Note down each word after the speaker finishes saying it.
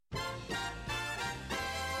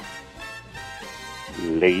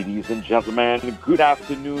Ladies and gentlemen, good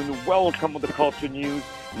afternoon. Welcome to the Culture News.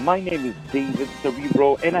 My name is David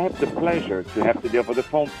Serero, and I have the pleasure to have today over the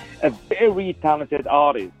phone a very talented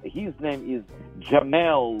artist. His name is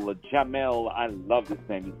Jamel. Jamel, I love this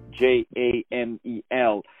name. It's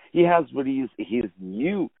Jamel. He has released his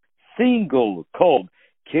new single called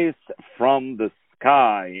Kiss from the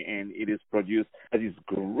Sky, and it is produced at this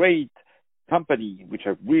great company, which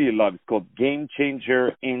I really love. It's called Game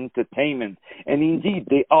Changer Entertainment. And indeed,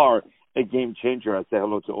 they are a game changer. I say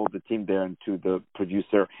hello to all the team there and to the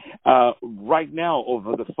producer. Right now,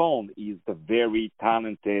 over the phone, is the very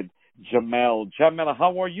talented Jamel. Jamel,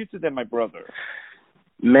 how are you today, my brother?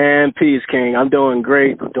 Man, peace, King. I'm doing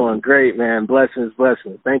great. Doing great, man. Blessings,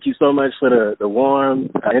 blessings. Thank you so much for the warm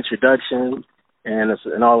introduction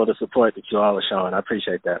and all of the support that you all are showing. I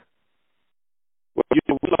appreciate that. Well,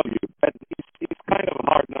 we love you, but it's kind of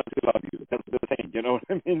hard not to love you. That's the thing, you know what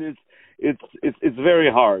I mean? It's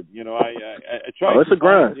very hard, you know. I try. Oh, it's a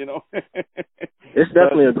grind, you know. It's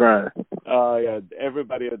definitely a grind. Yeah,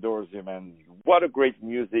 everybody adores you, man. What a great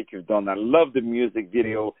music you've done. I love the music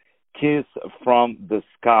video, Kiss from the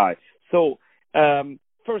Sky. So,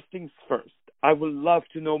 first things first, I would love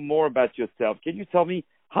to know more about yourself. Can you tell me,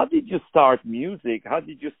 how did you start music? How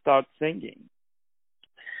did you start singing?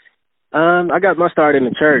 I got my start in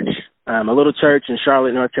the church, a little church in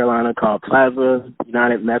Charlotte, North Carolina called Plaza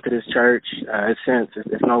United Methodist Church.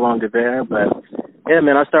 It's no longer there, but yeah,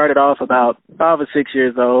 man, I started off about 5 or 6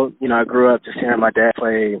 years old. You know, I grew up just hearing my dad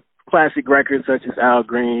play classic records such as Al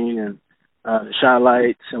Green and the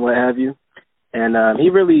Shy-Lights and what have you. And he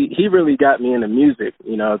really got me into music,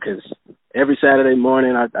 you know, because every Saturday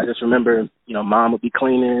morning I just remember, you know, Mom would be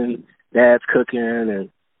cleaning, Dad's cooking, and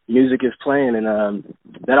music is playing, and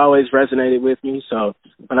that always resonated with me. So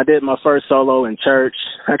when I did my first solo in church,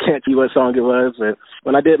 I can't tell you what song it was, but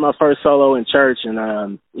when I did my first solo in church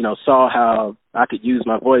and, you know, saw how I could use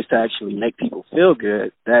my voice to actually make people feel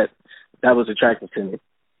good, that was attractive to me.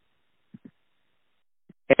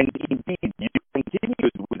 And indeed, you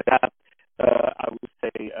continued with that, I would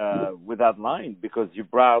say, with that line, because you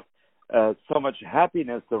brought so much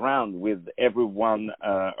happiness around with everyone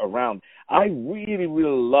around. I really,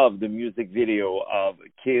 really love the music video of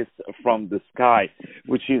Kiss from the Sky,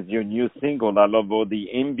 which is your new single. I love all the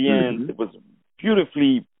ambience. Mm-hmm. It was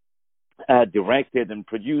beautifully directed and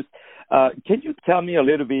produced. Can you tell me a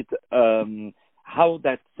little bit how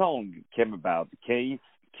that song came about,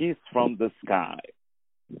 Kiss from the Sky?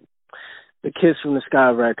 The Kiss from the Sky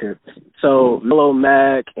record. So Mellow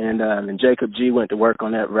Mac and Jacob G went to work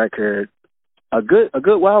on that record a good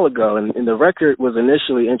while ago, and the record was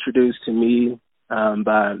initially introduced to me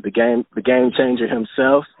by the game changer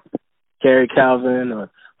himself, Gary Calvin, or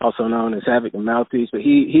also known as Havoc and Mouthpiece. But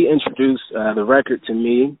he introduced the record to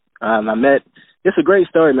me. It's a great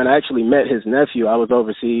story, man. I actually met his nephew. I was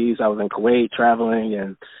overseas. I was in Kuwait traveling,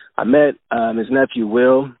 and I met his nephew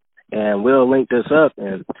Will, and Will linked us up,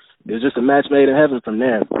 and it was just a match made in heaven from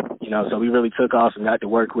there. You know, so we really took off and got to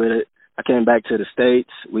work with it. I came back to the States.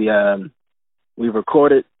 We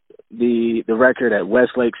recorded the record at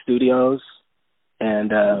Westlake Studios,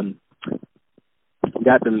 and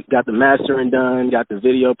got the mastering done, got the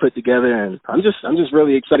video put together, and I'm just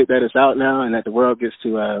really excited that it's out now and that the world gets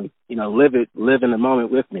to you know, live in the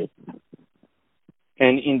moment with me.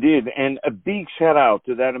 And indeed, and a big shout out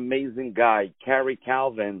to that amazing guy, Gary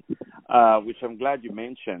Calvin, which I'm glad you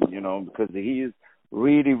mentioned, you know, because he is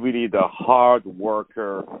really, really the hard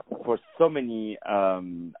worker for so many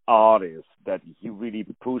artists that he really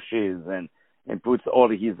pushes and puts all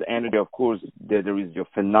his energy. Of course, there is your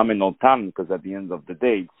phenomenal talent, because at the end of the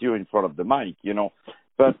day, it's you in front of the mic, you know.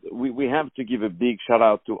 But we have to give a big shout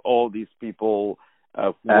out to all these people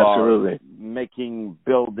who Absolutely. are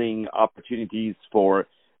building opportunities for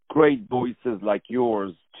great voices like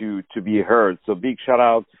yours to be heard. So big shout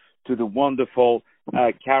out to the wonderful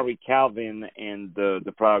Gary Calvin and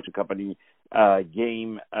the production company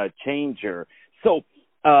Game Changer. So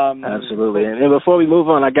absolutely. And before we move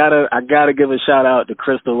on, I gotta give a shout out to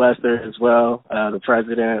Crystal Lester as well, the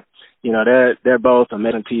president. You know, they're both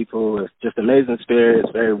amazing people with just amazing spirits,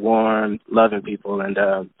 very warm, loving people, and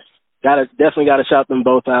definitely gotta shout them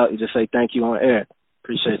both out and just say thank you on air.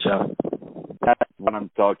 Appreciate y'all. That's what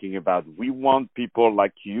I'm talking about. We want people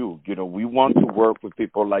like you. You know, we want to work with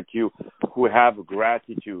people like you who have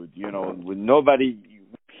gratitude. You know, with nobody.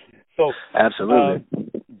 So absolutely.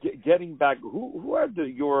 Getting back, who are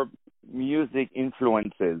your music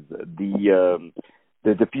influences? The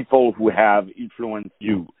people who have influenced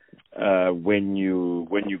you when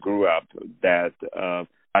you grew up that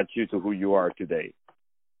brought you to who you are today.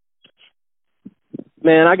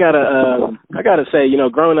 Man, I gotta say,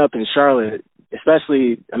 growing up in Charlotte,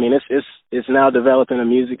 especially, I mean, it's now developing a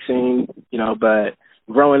music scene, but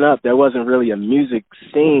growing up, there wasn't really a music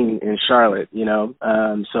scene in Charlotte,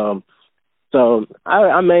 So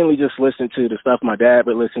I mainly just listen to the stuff my dad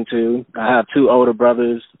would listen to. I have two older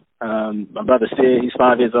brothers. My brother Sid, he's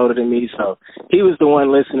 5 years older than me, so he was the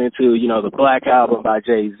one listening to, the Black Album by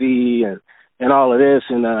Jay-Z and all of this,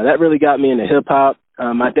 and that really got me into hip-hop.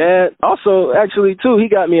 My dad also, actually, too, he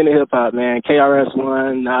got me into hip-hop, man.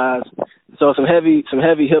 KRS-One, Nas, so some heavy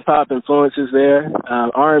hip-hop influences there.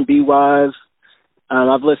 R&B-wise,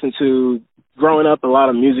 I've listened to, growing up, a lot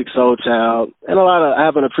of Music Soul Child, and I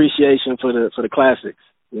have an appreciation for the classics,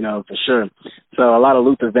 for sure. So a lot of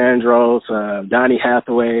Luther Vandross, Donny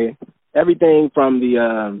Hathaway, everything from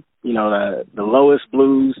the lowest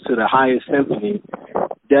blues to the highest symphony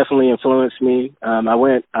definitely influenced me. I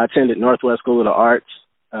attended Northwest School of the Arts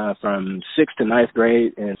from 6th to 9th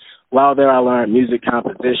grade, and while there I learned music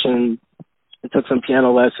composition. I took some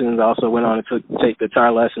piano lessons. I also went on to take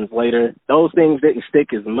guitar lessons later. Those things didn't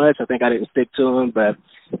stick as much. I think I didn't stick to them, but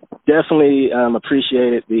definitely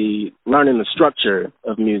appreciated learning the structure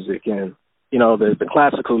of music and, the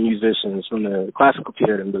classical musicians from the classical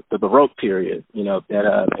period and the Baroque period, at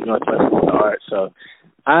Northwest School of the Arts. So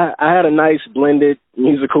I had a nice blended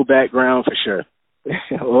musical background for sure.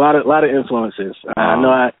 a lot of influences. I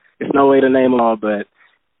know it's no way to name them all, but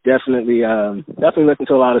definitely listen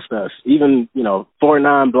to a lot of stuff. Even,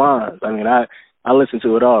 4-9 Blondes. I mean, I listen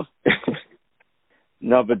to it all.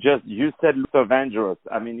 No, but you said Luther Vandross.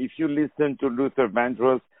 I mean, if you listen to Luther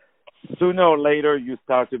Vandross, sooner or later you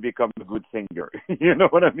start to become a good singer. You know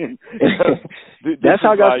what I mean? That's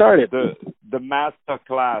how I got started. The master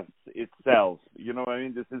class itself. You know what I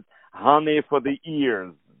mean? This is honey for the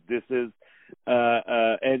ears. This is,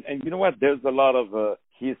 and you know what? There's a lot of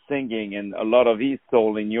his singing and a lot of his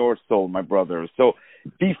soul in your soul, my brother. So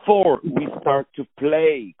before we start to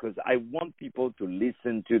play, because I want people to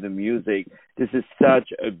listen to the music, this is such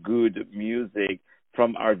a good music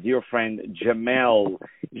from our dear friend Jamel.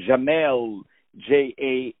 Jamel,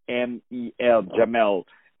 Jamel, Jamel.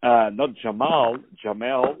 Not Jamal,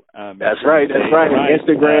 Jamel. That's right.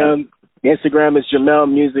 Instagram is Jamel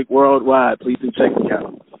Music Worldwide. Please do check me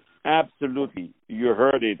out. Absolutely. You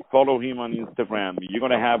heard it. Follow him on Instagram. You're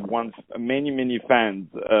going to have many fans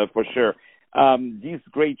for sure. This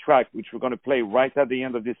great track, which we're going to play right at the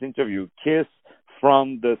end of this interview, Kiss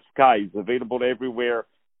from the Sky, is available everywhere.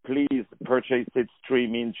 Please purchase it,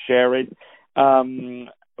 stream it, share it.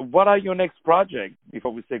 What are your next projects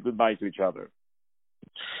before we say goodbye to each other?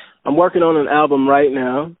 I'm working on an album right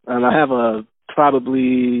now. I have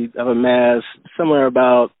amassed somewhere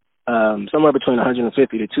between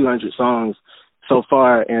 150 to 200 songs so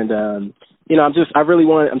far, and I'm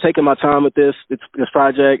taking my time with this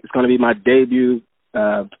project. It's going to be my debut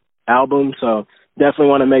album, so definitely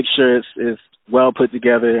want to make sure it's well put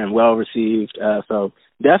together and well received. So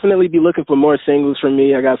definitely be looking for more singles from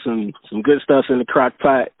me. I got some good stuff in the crock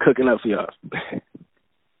pot cooking up for y'all.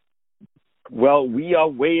 Well, we are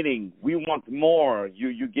waiting. We want more.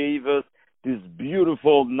 You gave us this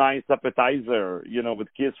beautiful, nice appetizer, with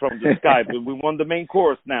Kiss from the Sky, but we want the main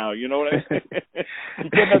course now, you know what I mean? You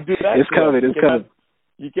cannot do that. It's coming.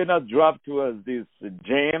 You cannot drop to us this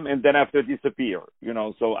jam and then after disappear,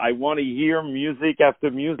 so I want to hear music after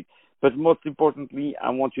music, but most importantly, I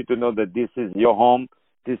want you to know that this is your home,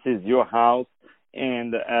 this is your house,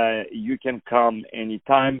 and you can come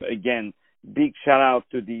anytime. Again, big shout out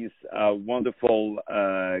to this wonderful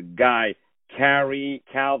guy, Carrie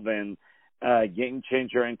Calvin, Game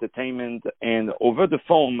Changer Entertainment, and over the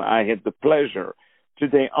phone I had the pleasure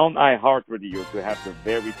today on iHeartRadio to have the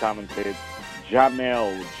very talented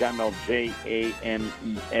Jamel, Jamel,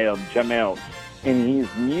 Jamel, and his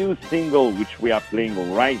new single, which we are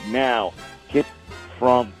playing right now, Kiss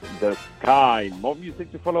from the Sky. More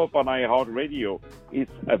music to follow up on iHeartRadio.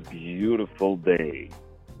 It's a beautiful day.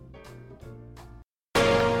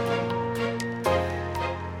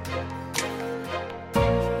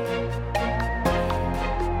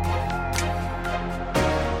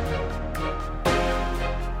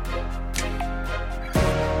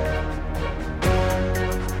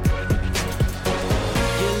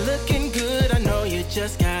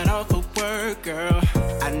 Just got off of work, girl.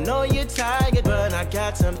 I know you're tired, but I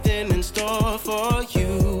got something in store for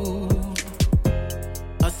you.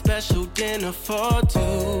 A special dinner for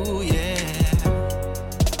two, yeah.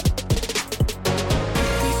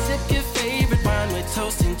 We sip your favorite wine, we're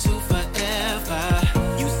toasting to forever.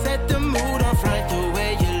 You set the mood off right, the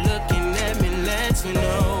way you're looking at me lets me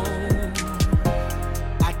know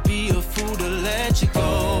I'd be a fool to let you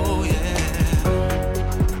go, yeah.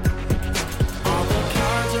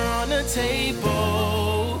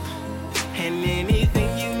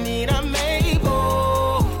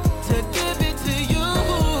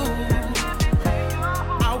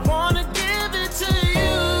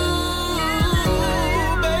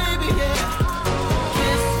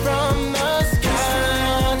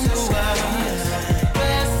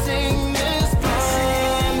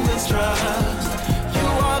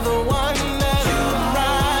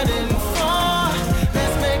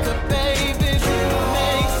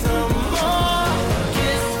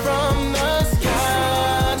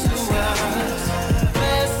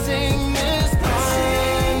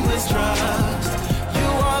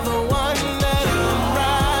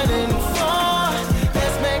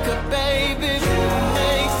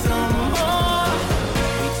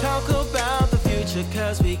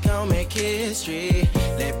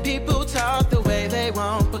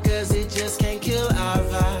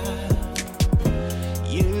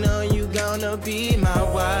 wanna be my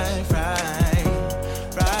wife.